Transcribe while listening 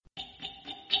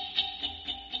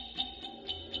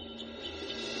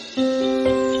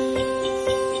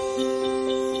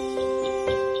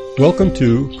Welcome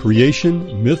to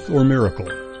Creation, Myth or Miracle.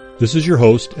 This is your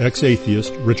host,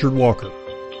 ex-atheist Richard Walker.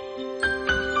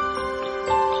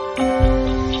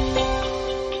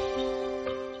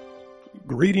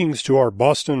 Greetings to our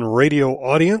Boston radio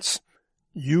audience.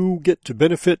 You get to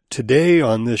benefit today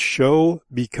on this show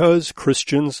because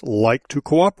Christians like to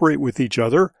cooperate with each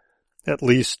other. At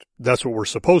least that's what we're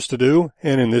supposed to do,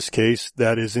 and in this case,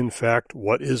 that is in fact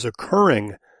what is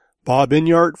occurring. Bob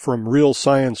Enyart from Real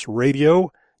Science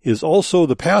Radio is also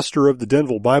the pastor of the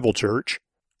Denville Bible Church,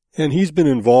 and he's been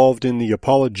involved in the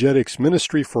apologetics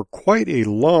ministry for quite a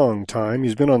long time.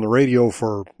 He's been on the radio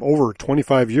for over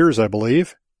 25 years, I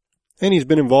believe, and he's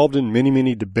been involved in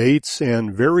many debates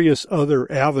and various other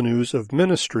avenues of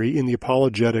ministry in the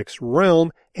apologetics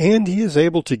realm, and he is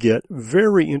able to get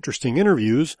very interesting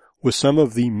interviews with some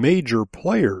of the major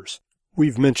players.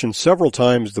 We've mentioned several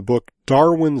times the book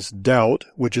Darwin's Doubt,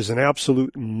 which is an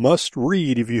absolute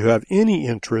must-read if you have any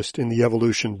interest in the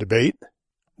evolution debate.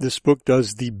 This book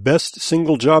does the best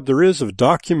single job there is of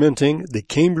documenting the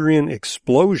Cambrian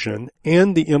explosion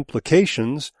and the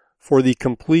implications for the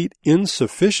complete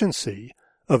insufficiency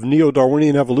of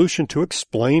neo-Darwinian evolution to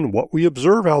explain what we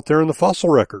observe out there in the fossil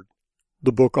record.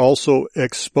 The book also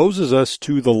exposes us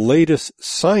to the latest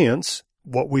science,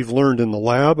 what we've learned in the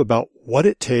lab about what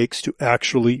it takes to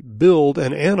actually build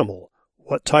an animal,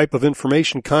 what type of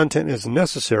information content is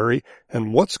necessary,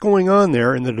 and what's going on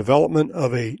there in the development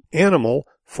of an animal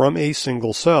from a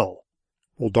single cell.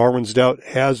 Well, Darwin's Doubt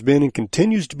has been and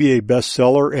continues to be a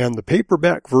bestseller, and the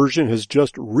paperback version has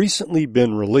just recently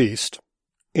been released.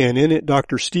 And in it,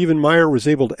 Dr. Stephen Meyer was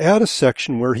able to add a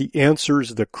section where he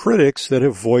answers the critics that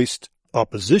have voiced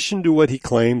opposition to what he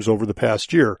claims over the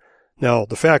past year. Now,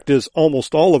 the fact is,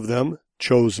 almost all of them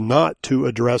chose not to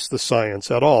address the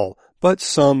science at all, but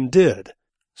some did.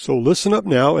 So listen up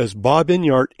now as Bob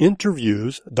Enyart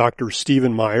interviews Dr.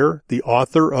 Stephen Meyer, the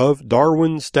author of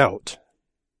Darwin's Doubt.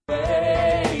 Get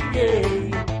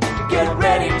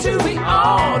ready to be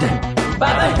awed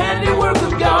by the handiwork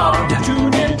of God.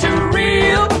 Tune into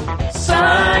Real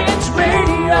Science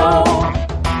Radio.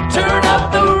 Turn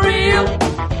up the Real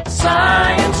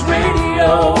Science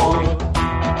Radio.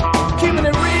 Keeping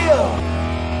it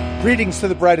real. Greetings to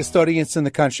the brightest audience in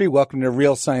the country. Welcome to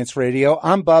Real Science Radio.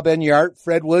 I'm Bob Enyart.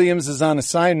 Fred Williams is on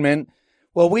assignment.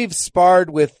 Well, we've sparred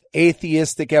with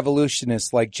atheistic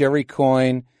evolutionists like Jerry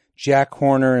Coyne, Jack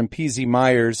Horner, and P.Z.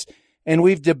 Myers, and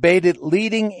we've debated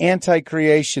leading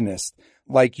anti-creationists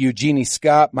like Eugenie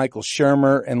Scott, Michael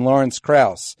Shermer, and Lawrence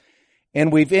Krauss.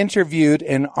 And we've interviewed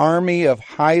an army of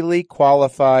highly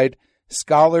qualified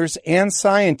scholars and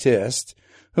scientists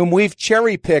whom we've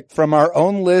cherry-picked from our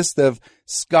own list of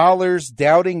scholars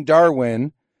doubting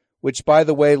Darwin, which, by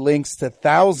the way, links to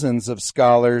thousands of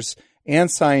scholars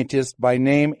and scientists by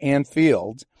name and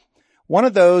field. One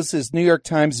of those is New York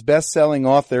Times best-selling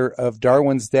author of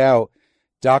Darwin's Doubt,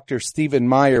 Dr. Stephen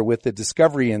Meyer with the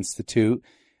Discovery Institute,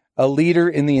 a leader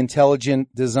in the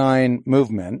intelligent design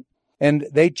movement, and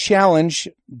they challenge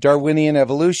Darwinian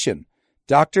evolution.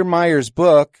 Dr. Meyer's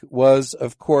book was,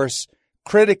 of course,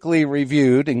 critically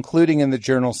reviewed, including in the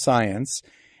journal Science,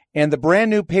 and the brand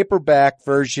new paperback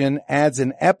version adds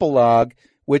an epilogue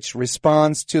which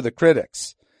responds to the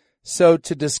critics. So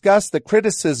to discuss the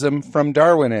criticism from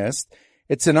Darwinists,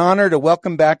 it's an honor to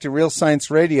welcome back to Real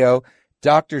Science Radio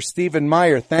Dr. Stephen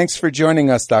Meyer. Thanks for joining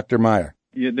us, Dr. Meyer.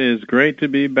 It is great to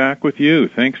be back with you.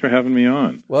 Thanks for having me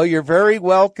on. Well, you're very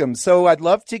welcome. So I'd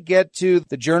love to get to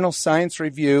the journal Science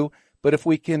review, but if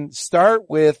we can start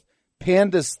with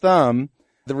Panda's Thumb,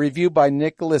 the review by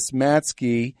Nicholas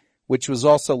Matsky, which was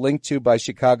also linked to by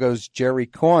Chicago's Jerry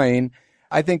Coyne.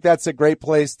 I think that's a great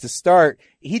place to start.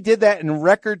 He did that in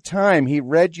record time. He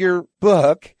read your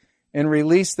book and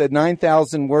released a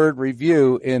 9,000-word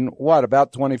review in,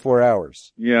 about 24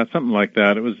 hours? Yeah, something like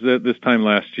that. It was this time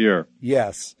last year.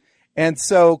 Yes. And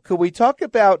so could we talk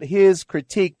about his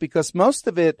critique? Because most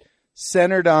of it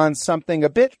centered on something a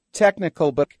bit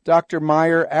technical, but Dr.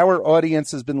 Meyer, our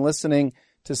audience has been listening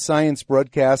to science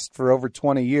broadcasts for over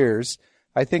 20 years.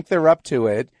 I think they're up to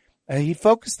it. He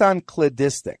focused on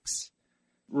cladistics.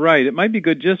 Right. It might be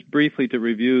good just briefly to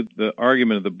review the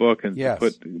argument of the book and to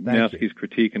put Matsky's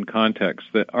critique in context.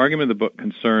 The argument of the book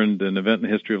concerned an event in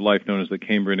the history of life known as the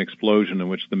Cambrian explosion, in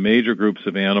which the major groups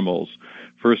of animals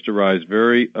first arise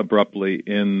very abruptly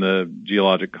in the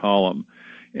geologic column.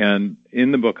 And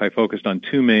in the book, I focused on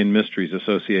two main mysteries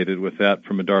associated with that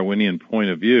from a Darwinian point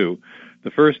of view. The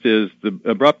first is the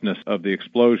abruptness of the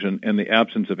explosion and the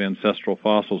absence of ancestral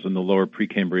fossils in the lower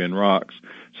Precambrian rocks,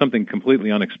 something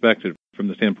completely unexpected from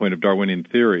the standpoint of Darwinian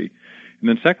theory. And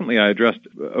then secondly, I addressed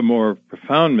a more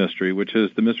profound mystery, which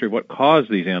is the mystery of what caused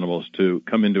these animals to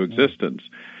come into existence.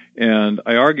 And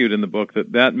I argued in the book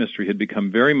that that mystery had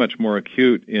become very much more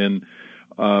acute in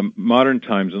modern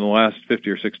times in the last 50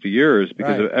 or 60 years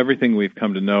because of everything we've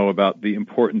come to know about the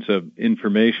importance of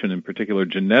information, in particular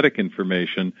genetic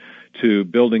information, to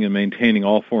building and maintaining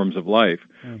all forms of life.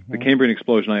 The Cambrian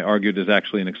explosion, I argued, is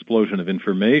actually an explosion of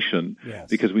information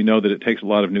because we know that it takes a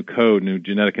lot of new code, new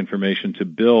genetic information to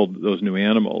build those new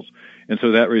animals. And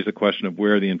so that raised the question of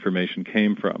where the information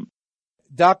came from.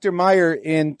 Dr. Meyer,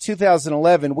 in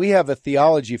 2011, we have a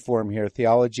theology forum here,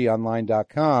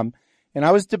 theologyonline.com, and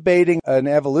I was debating an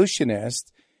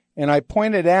evolutionist, and I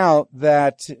pointed out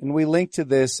that, and we linked to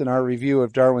this in our review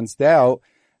of Darwin's Doubt,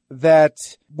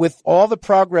 that with all the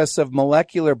progress of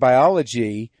molecular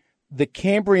biology, the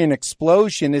Cambrian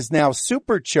explosion is now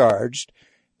supercharged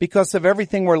because of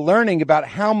everything we're learning about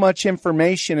how much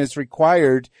information is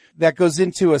required that goes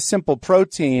into a simple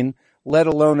protein, let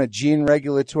alone a gene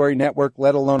regulatory network,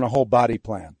 let alone a whole body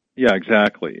plan. Yeah,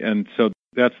 exactly. And so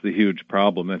that's the huge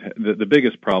problem, the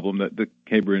biggest problem that the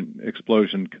Cambrian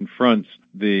explosion confronts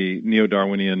the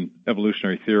neo-Darwinian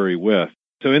evolutionary theory with.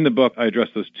 So in the book, I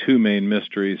addressed those two main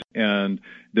mysteries and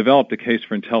developed a case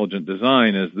for intelligent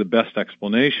design as the best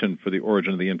explanation for the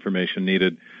origin of the information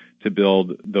needed to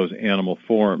build those animal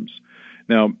forms.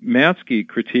 Now, Matsky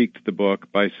critiqued the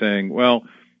book by saying, well,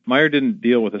 Meyer didn't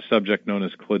deal with a subject known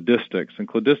as cladistics, and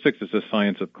cladistics is a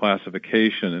science of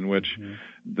classification in which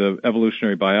the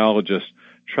evolutionary biologists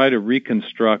try to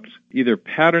reconstruct either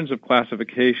patterns of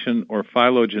classification or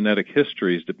phylogenetic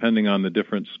histories, depending on the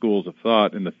different schools of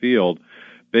thought in the field,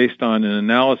 based on an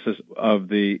analysis of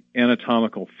the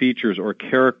anatomical features or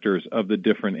characters of the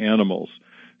different animals.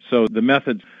 So the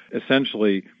method,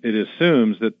 essentially, it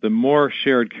assumes that the more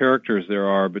shared characters there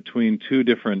are between two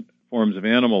different forms of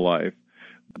animal life,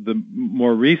 the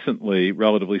more recently,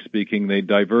 relatively speaking, they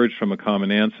diverged from a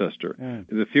common ancestor.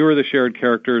 The fewer the shared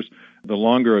characters, the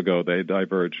longer ago they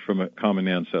diverged from a common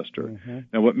ancestor.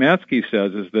 Now, what Matsky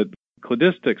says is that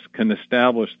cladistics can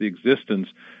establish the existence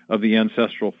of the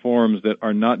ancestral forms that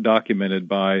are not documented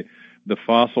by the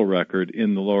fossil record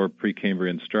in the lower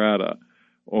Precambrian strata,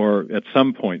 or at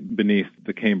some point beneath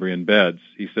the Cambrian beds.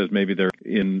 He says maybe they're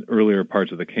in earlier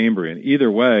parts of the Cambrian.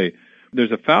 Either way,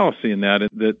 there's a fallacy in that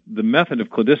the method of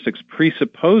cladistics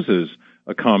presupposes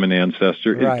a common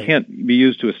ancestor. It can't be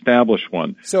used to establish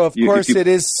one. So, of course, it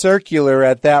is circular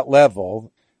at that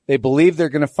level. They believe they're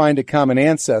going to find a common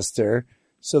ancestor,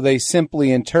 so they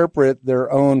simply interpret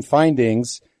their own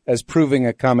findings as proving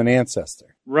a common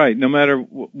ancestor. Right. No matter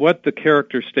what the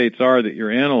character states are that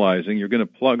you're analyzing, you're going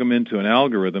to plug them into an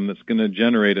algorithm that's going to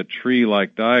generate a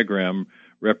tree-like diagram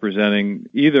representing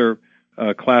either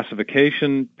a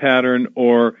classification pattern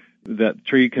or that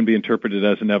tree can be interpreted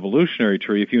as an evolutionary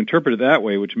tree. If you interpret it that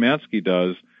way, which Matsky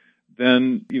does,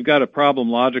 then you've got a problem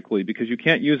logically because you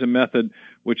can't use a method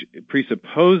which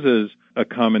presupposes a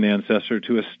common ancestor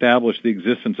to establish the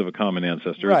existence of a common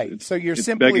ancestor. Right. So you're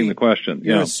simply begging the question.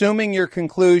 You're assuming your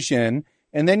conclusion,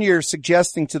 and then you're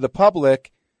suggesting to the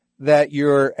public that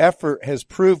your effort has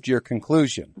proved your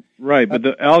conclusion. Right, but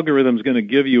the algorithm's going to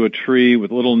give you a tree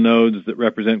with little nodes that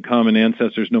represent common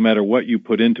ancestors no matter what you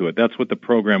put into it. That's what the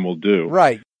program will do.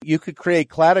 Right. You could create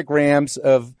cladograms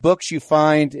of books you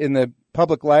find in the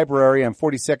public library on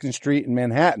 42nd Street in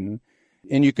Manhattan,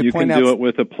 and you could point out... You can do it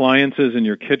with appliances in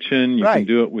your kitchen. You can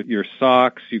do it with your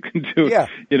socks. You can do it,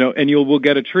 and we'll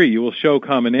get a tree. You will show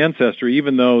common ancestor,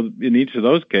 even though in each of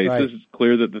those cases it's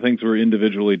clear that the things were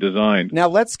individually designed. Now,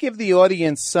 let's give the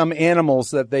audience some animals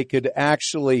that they could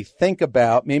actually think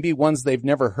about, maybe ones they've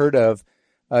never heard of.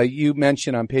 You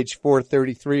mentioned on page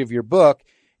 433 of your book,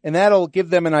 and that'll give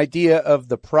them an idea of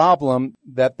the problem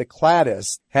that the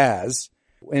cladist has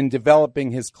in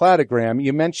developing his cladogram.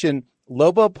 You mentioned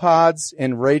lobopods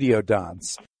and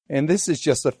radiodonts. And this is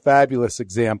just a fabulous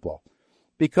example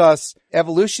because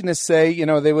evolutionists say,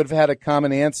 they would have had a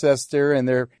common ancestor and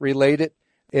they're related.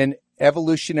 An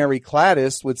evolutionary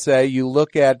cladist would say you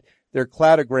look at their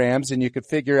cladograms and you could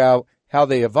figure out how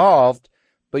they evolved.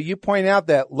 But you point out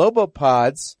that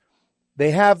lobopods,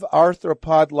 they have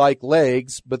arthropod-like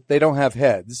legs, but they don't have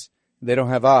heads. They don't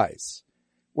have eyes.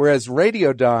 Whereas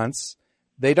radiodonts,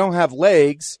 they don't have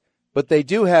legs, but they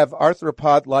do have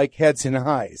arthropod-like heads and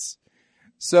eyes.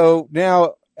 So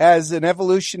now, as an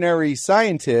evolutionary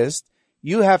scientist,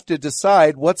 you have to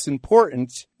decide what's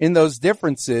important in those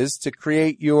differences to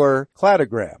create your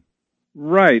cladogram.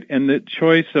 Right, and the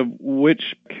choice of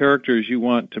which characters you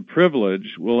want to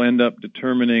privilege will end up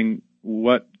determining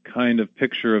what kind of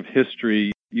picture of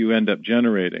history you end up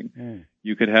generating.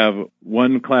 You could have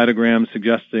one cladogram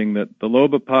suggesting that the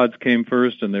lobopods came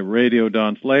first and the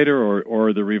radiodonts later,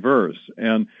 or the reverse.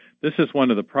 And this is one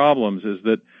of the problems, is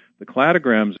that the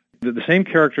cladograms, the same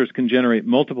characters can generate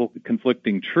multiple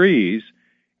conflicting trees,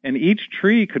 and each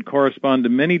tree could correspond to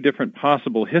many different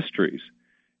possible histories.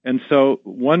 And so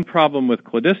one problem with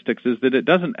cladistics is that it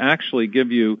doesn't actually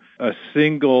give you a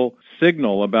single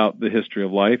signal about the history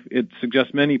of life. It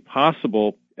suggests many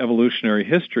possible evolutionary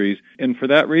histories, and for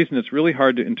that reason it's really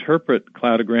hard to interpret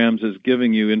cladograms as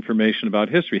giving you information about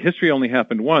history. History only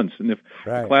happened once, and if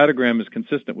the cladogram is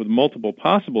consistent with multiple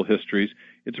possible histories,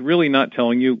 it's really not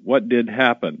telling you what did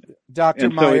happen. Dr.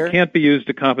 And Meyer, so it can't be used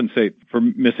to compensate for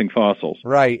missing fossils.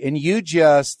 Right, and you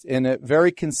just, in a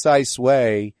very concise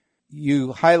way, you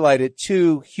highlighted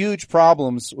two huge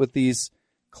problems with these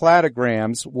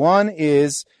cladograms. One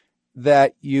is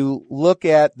that you look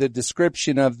at the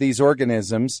description of these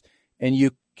organisms and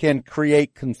you can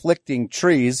create conflicting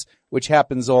trees, which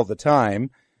happens all the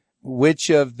time. Which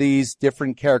of these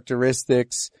different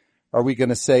characteristics are we going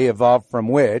to say evolved from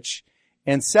which?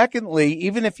 And secondly,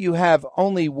 even if you have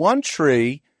only one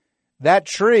tree, that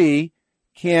tree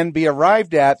can be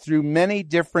arrived at through many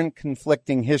different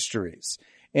conflicting histories.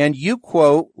 And you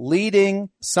quote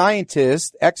leading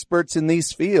scientists, experts in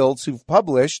these fields who've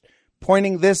published,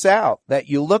 pointing this out, that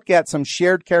you look at some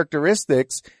shared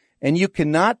characteristics and you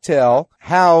cannot tell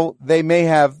how they may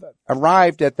have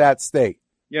arrived at that state.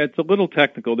 Yeah, it's a little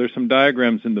technical. There's some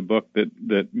diagrams in the book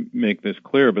that make this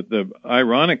clear, but the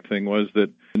ironic thing was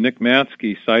that Nick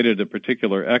Matsky cited a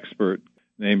particular expert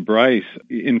named Bryce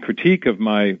in critique of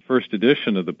my first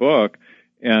edition of the book,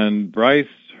 and Bryce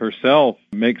herself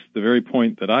makes the very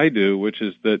point that I do, which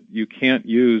is that you can't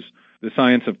use the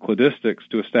science of cladistics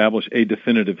to establish a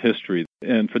definitive history.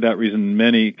 And for that reason,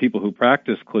 many people who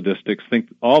practice cladistics think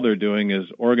all they're doing is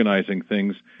organizing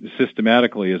things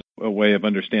systematically as a way of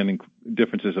understanding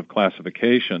differences of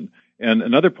classification. And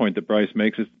another point that Bryce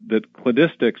makes is that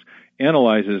cladistics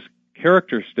analyzes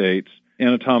character states,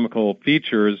 anatomical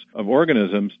features of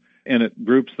organisms, and it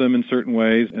groups them in certain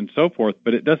ways and so forth,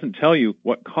 but it doesn't tell you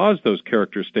what caused those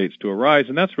character states to arise,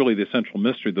 and that's really the central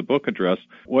mystery the book addressed.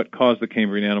 What caused the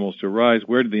Cambrian animals to arise?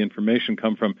 Where did the information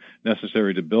come from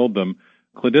necessary to build them?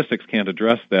 Cladistics can't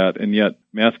address that, and yet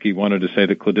Matsky wanted to say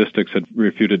that cladistics had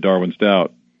refuted Darwin's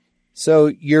doubt. So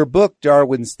your book,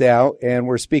 Darwin's Doubt, and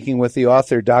we're speaking with the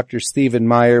author, Dr. Stephen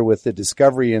Meyer with the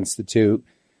Discovery Institute,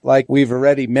 like we've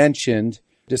already mentioned,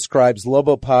 describes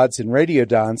lobopods and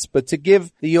radiodonts, but to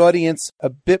give the audience a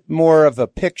bit more of a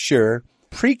picture,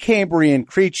 Precambrian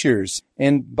creatures,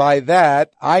 and by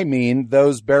that I mean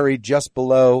those buried just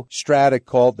below strata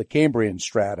called the Cambrian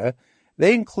strata,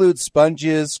 they include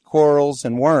sponges, corals,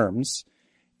 and worms.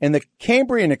 And the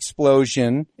Cambrian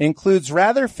explosion includes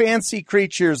rather fancy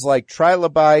creatures like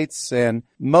trilobites and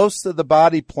most of the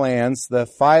body plans, the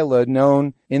phyla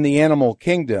known in the animal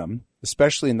kingdom,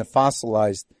 especially in the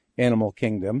fossilized animal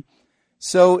kingdom.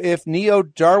 So if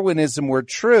neo-Darwinism were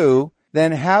true,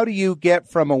 then how do you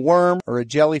get from a worm or a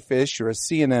jellyfish or a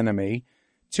sea anemone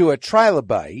to a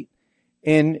trilobite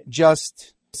in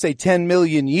just, say, 10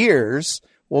 million years?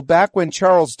 Well, back when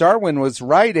Charles Darwin was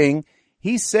writing,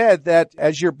 he said that,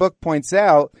 as your book points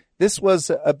out, this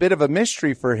was a bit of a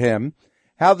mystery for him,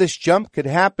 how this jump could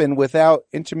happen without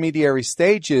intermediary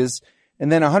stages.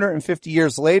 And then 150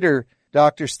 years later,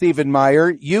 Dr. Stephen Meyer,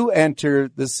 you enter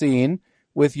the scene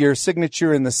with your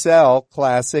Signature in the Cell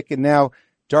classic, and now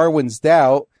Darwin's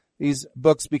Doubt. These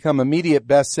books become immediate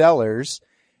bestsellers.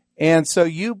 And so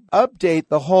you update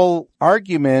the whole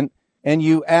argument and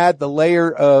you add the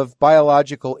layer of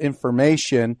biological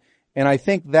information. And I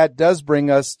think that does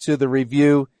bring us to the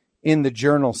review in the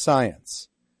journal Science.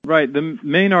 Right. The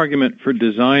main argument for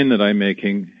design that I'm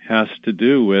making has to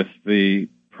do with the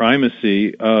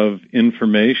primacy of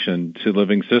information to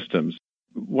living systems.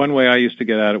 One way I used to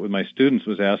get at it with my students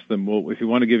was ask them, well, if you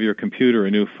want to give your computer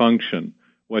a new function,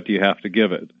 what do you have to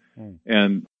give it?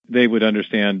 And they would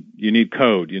understand you need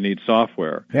code, you need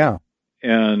software. Yeah.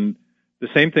 And the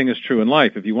same thing is true in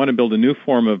life. If you want to build a new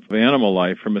form of animal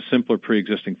life from a simpler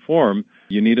pre-existing form,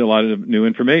 you need a lot of new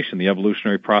information. The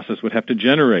evolutionary process would have to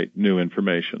generate new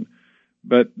information.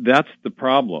 But that's the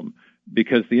problem,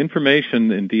 because the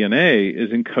information in DNA is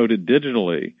encoded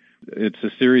digitally. It's a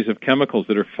series of chemicals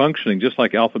that are functioning just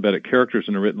like alphabetic characters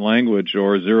in a written language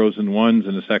or zeros and ones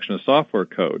in a section of software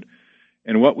code.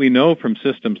 And what we know from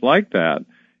systems like that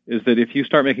is that if you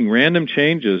start making random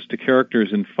changes to characters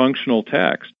in functional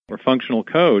text or functional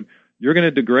code, you're going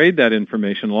to degrade that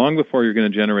information long before you're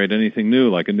going to generate anything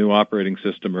new, like a new operating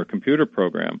system or a computer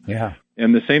program. Yeah.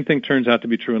 And the same thing turns out to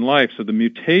be true in life. So the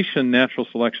mutation natural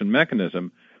selection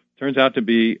mechanism turns out to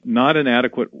be not an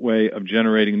adequate way of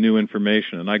generating new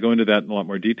information. And I go into that in a lot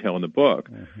more detail in the book.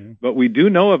 Mm-hmm. But we do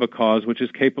know of a cause which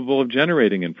is capable of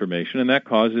generating information, and that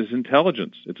cause is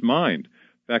intelligence. It's mind.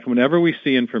 In fact, whenever we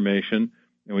see information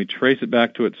and we trace it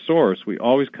back to its source, we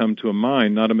always come to a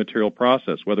mind, not a material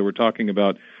process, whether we're talking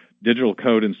about digital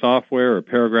code in software or a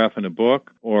paragraph in a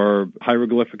book or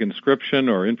hieroglyphic inscription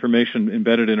or information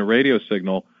embedded in a radio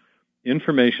signal.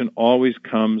 Information always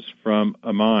comes from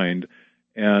a mind,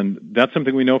 and that's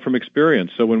something we know from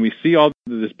experience. So when we see all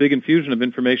this big infusion of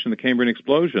information in the Cambrian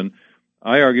explosion,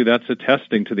 I argue that's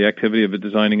attesting to the activity of a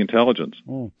designing intelligence.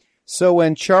 So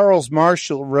when Charles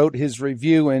Marshall wrote his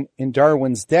review in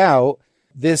Darwin's Doubt,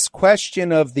 this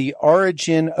question of the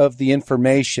origin of the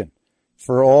information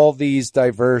for all these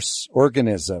diverse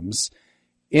organisms,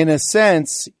 in a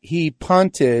sense, he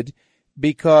punted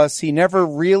because he never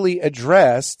really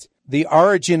addressed the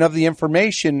origin of the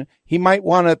information. He might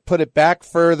want to put it back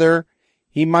further.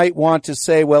 He might want to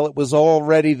say, well, it was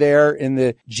already there in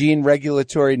the gene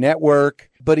regulatory network,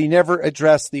 but he never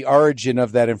addressed the origin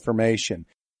of that information.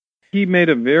 He made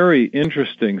a very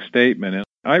interesting statement, and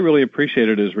I really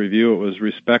appreciated his review. It was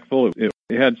respectful. It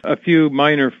had a few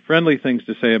minor friendly things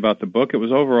to say about the book. It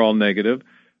was overall negative,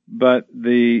 but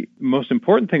the most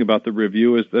important thing about the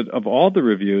review is that of all the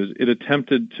reviews, it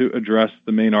attempted to address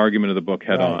the main argument of the book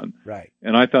head on. Right.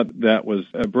 And I thought that was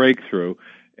a breakthrough.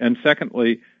 And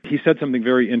secondly, he said something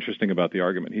very interesting about the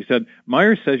argument. He said,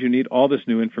 Meyer says you need all this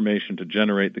new information to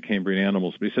generate the Cambrian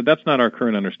animals, but he said that's not our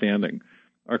current understanding.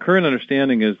 Our current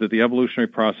understanding is that the evolutionary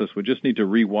process would just need to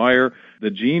rewire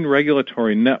the gene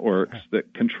regulatory networks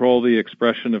that control the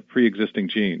expression of pre-existing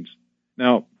genes.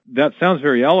 Now, that sounds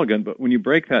very elegant, but when you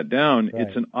break that down,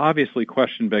 it's an obviously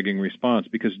question-begging response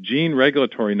because gene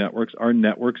regulatory networks are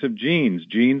networks of genes.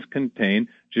 Genes contain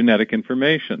genetic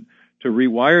information. To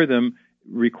rewire them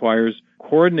requires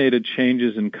coordinated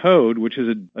changes in code, which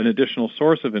is an additional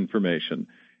source of information.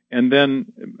 And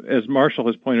then, as Marshall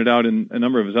has pointed out in a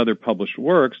number of his other published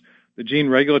works, the gene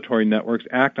regulatory networks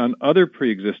act on other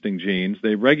pre-existing genes.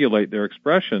 They regulate their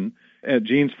expression at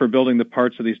genes for building the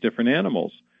parts of these different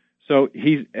animals. So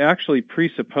he's actually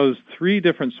presupposed three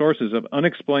different sources of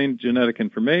unexplained genetic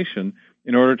information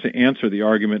in order to answer the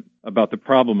argument about the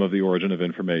problem of the origin of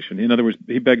information. In other words,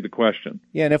 he begged the question.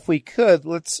 Yeah, and if we could,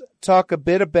 let's talk a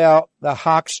bit about the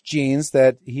Hox genes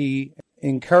that he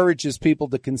encourages people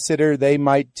to consider. They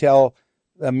might tell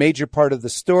a major part of the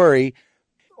story.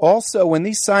 Also, when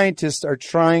these scientists are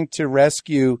trying to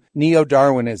rescue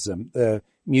neo-Darwinism, the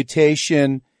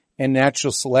mutation and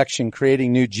natural selection,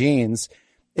 creating new genes,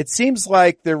 it seems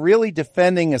like they're really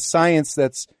defending a science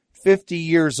that's 50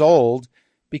 years old,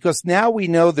 because now we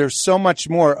know there's so much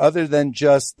more other than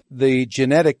just the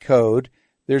genetic code.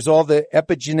 There's all the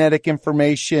epigenetic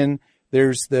information.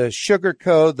 There's the sugar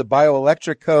code, the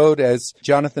bioelectric code, as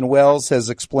Jonathan Wells has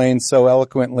explained so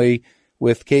eloquently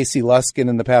with Casey Luskin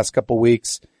in the past couple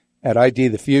weeks at ID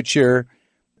the Future.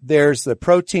 There's the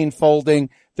protein folding.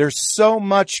 There's so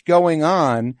much going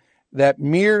on that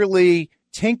merely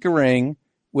tinkering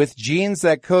with genes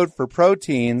that code for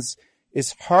proteins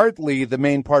is hardly the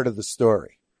main part of the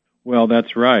story. Well,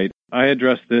 that's right. I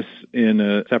addressed this in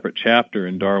a separate chapter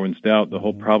in Darwin's Doubt, the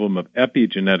whole problem of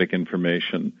epigenetic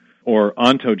information, or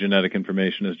ontogenetic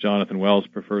information, as Jonathan Wells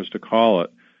prefers to call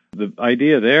it. The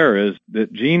idea there is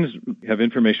that genes have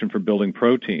information for building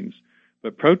proteins,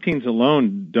 but proteins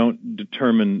alone don't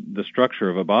determine the structure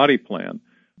of a body plan.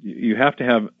 You have to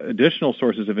have additional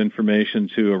sources of information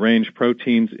to arrange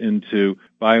proteins into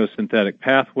biosynthetic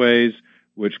pathways,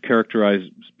 which characterize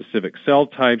specific cell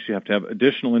types. You have to have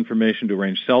additional information to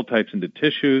arrange cell types into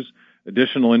tissues,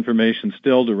 additional information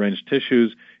still to arrange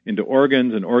tissues into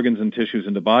organs, and organs and tissues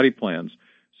into body plans.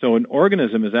 So an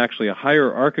organism is actually a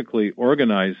hierarchically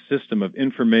organized system of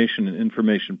information and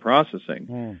information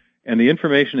processing. And the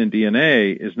information in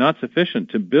DNA is not sufficient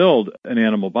to build an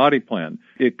animal body plan.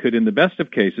 It could, in the best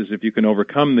of cases, if you can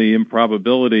overcome the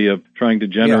improbability of trying to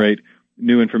generate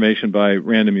new information by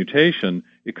random mutation,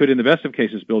 it could, in the best of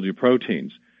cases, build you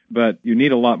proteins. But you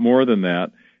need a lot more than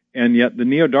that. And yet the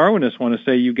neo-Darwinists want to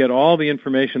say you get all the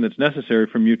information that's necessary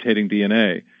from mutating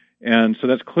DNA. And so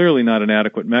that's clearly not an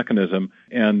adequate mechanism.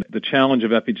 And the challenge of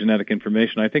epigenetic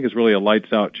information, I think, is really a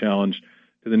lights-out challenge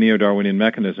to the neo-Darwinian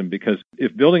mechanism, because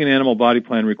if building an animal body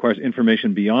plan requires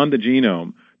information beyond the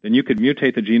genome, then you could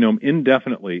mutate the genome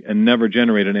indefinitely and never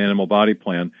generate an animal body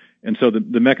plan. And so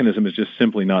the mechanism is just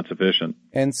simply not sufficient.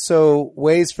 And so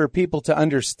ways for people to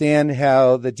understand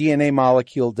how the DNA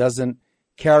molecule doesn't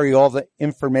carry all the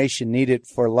information needed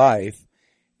for life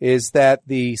is that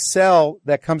the cell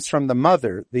that comes from the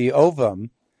mother, the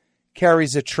ovum,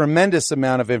 carries a tremendous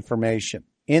amount of information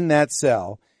in that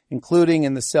cell, including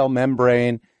in the cell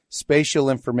membrane, spatial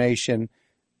information,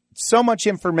 so much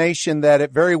information that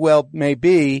it very well may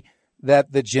be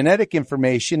that the genetic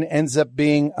information ends up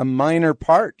being a minor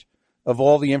part of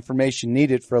all the information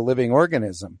needed for a living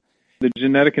organism. The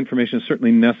genetic information is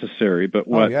certainly necessary, but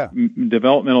what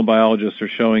developmental biologists are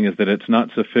showing is that it's not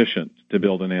sufficient to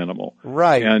build an animal.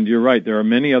 Right. And you're right, there are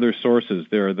many other sources.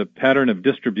 There are the pattern of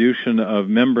distribution of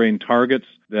membrane targets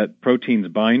that proteins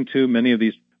bind to. Many of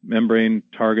these membrane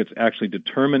targets actually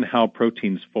determine how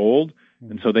proteins fold,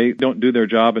 and so they don't do their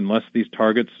job unless these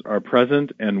targets are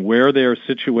present, and where they are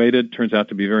situated turns out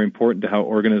to be very important to how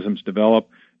organisms develop.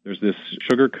 There's this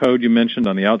sugar code you mentioned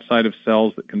on the outside of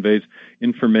cells that conveys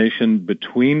information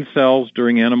between cells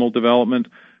during animal development,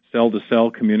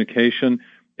 cell-to-cell communication,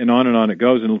 and on it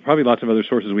goes, and probably lots of other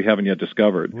sources we haven't yet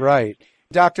discovered. Right.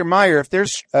 Dr. Meyer, if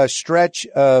there's a stretch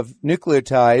of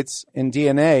nucleotides in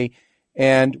DNA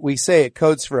and we say it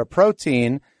codes for a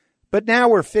protein, but now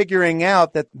we're figuring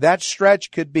out that that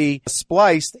stretch could be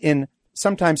spliced in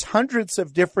sometimes hundreds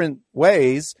of different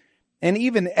ways and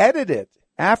even edited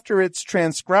after it's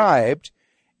transcribed.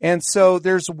 And so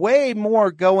there's way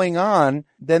more going on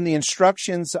than the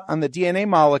instructions on the DNA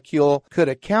molecule could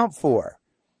account for.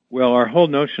 Well, our whole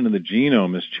notion of the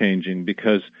genome is changing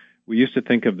because we used to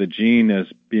think of the gene as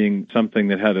being something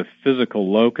that had a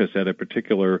physical locus at a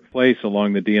particular place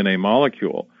along the DNA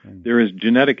molecule. There is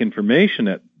genetic information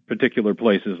at particular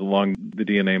places along the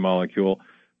DNA molecule,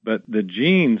 but the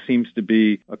gene seems to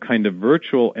be a kind of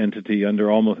virtual entity under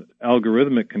almost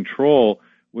algorithmic control,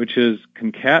 which is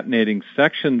concatenating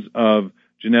sections of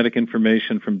genetic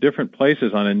information from different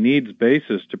places on a needs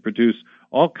basis to produce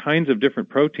all kinds of different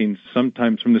proteins,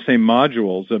 sometimes from the same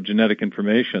modules of genetic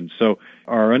information. So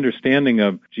our understanding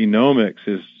of genomics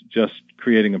is just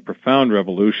creating a profound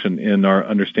revolution in our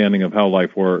understanding of how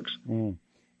life works.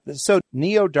 So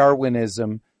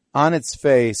neo-Darwinism on its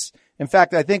face, in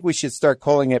fact, I think we should start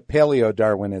calling it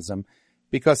paleo-Darwinism,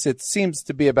 because it seems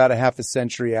to be about a half a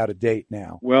century out of date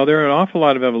now. Well, there are an awful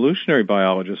lot of evolutionary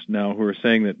biologists now who are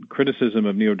saying that criticism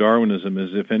of neo-Darwinism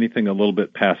is, if anything, a little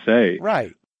bit passé.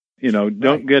 Right.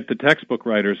 Don't get the textbook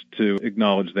writers to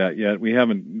acknowledge that yet. We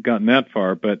haven't gotten that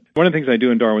far. But one of the things I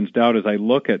do in Darwin's Doubt is I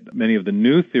look at many of the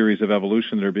new theories of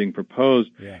evolution that are being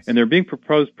proposed. Yes. And they're being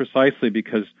proposed precisely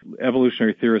because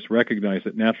evolutionary theorists recognize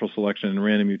that natural selection and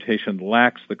random mutation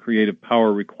lacks the creative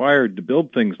power required to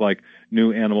build things like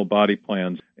new animal body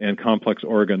plans and complex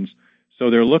organs.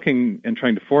 So they're looking and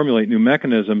trying to formulate new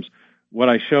mechanisms. What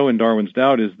I show in Darwin's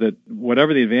Doubt is that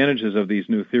whatever the advantages of these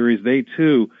new theories, they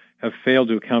too have failed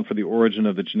to account for the origin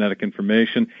of the genetic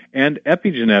information and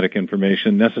epigenetic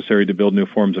information necessary to build new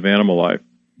forms of animal life.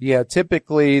 Yeah,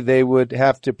 typically they would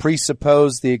have to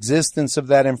presuppose the existence of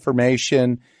that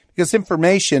information, because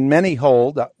information, we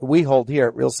hold here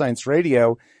at Real Science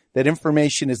Radio, that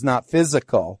information is not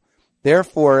physical.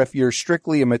 Therefore, if you're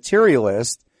strictly a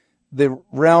materialist, the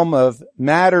realm of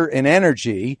matter and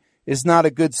energy is not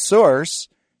a good source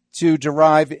to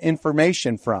derive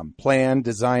information from, plan,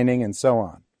 designing, and so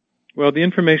on. Well, the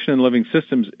information in living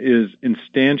systems is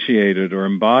instantiated or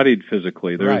embodied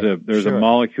physically. There's a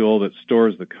molecule that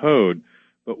stores the code.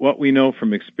 But what we know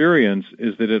from experience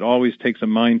is that it always takes a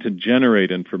mind to generate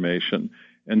information.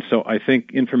 And so I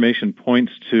think information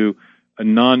points to a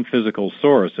non-physical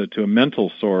source, to a mental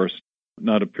source,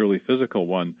 not a purely physical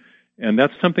one. And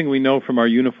that's something we know from our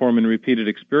uniform and repeated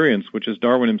experience, which, as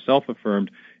Darwin himself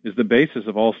affirmed, is the basis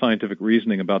of all scientific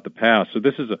reasoning about the past. So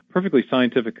this is a perfectly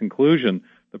scientific conclusion.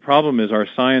 The problem is our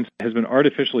science has been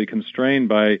artificially constrained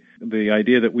by the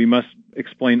idea that we must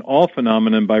explain all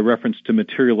phenomena by reference to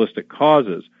materialistic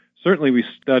causes. Certainly we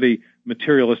study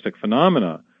materialistic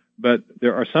phenomena, but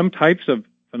there are some types of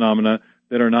phenomena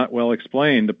that are not well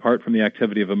explained apart from the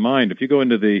activity of a mind. If you go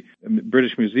into the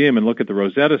British Museum and look at the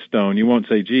Rosetta Stone, you won't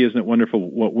say, gee, isn't it wonderful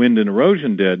what wind and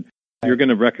erosion did? You're going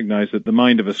to recognize that the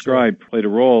mind of a scribe played a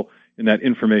role in that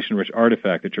information-rich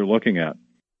artifact that you're looking at.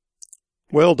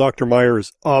 Well, Dr. Meyer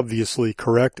is obviously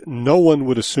correct. No one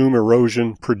would assume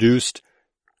erosion produced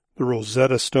the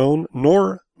Rosetta Stone,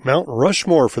 nor Mount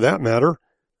Rushmore for that matter.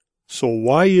 So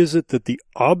why is it that the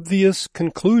obvious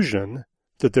conclusion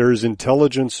that there is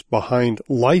intelligence behind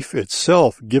life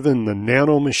itself, given the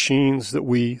nanomachines that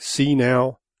we see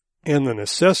now, and the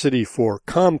necessity for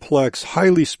complex,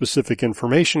 highly specific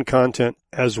information content,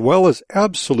 as well as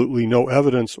absolutely no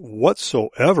evidence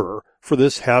whatsoever for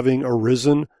this having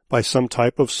arisen by some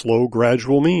type of slow,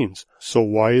 gradual means? So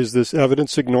why is this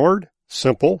evidence ignored?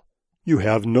 Simple. You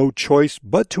have no choice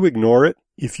but to ignore it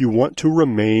if you want to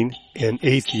remain an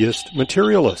atheist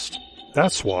materialist.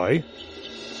 That's why.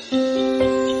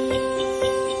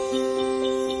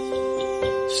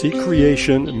 See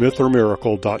creation, myth or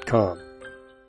miracle.com.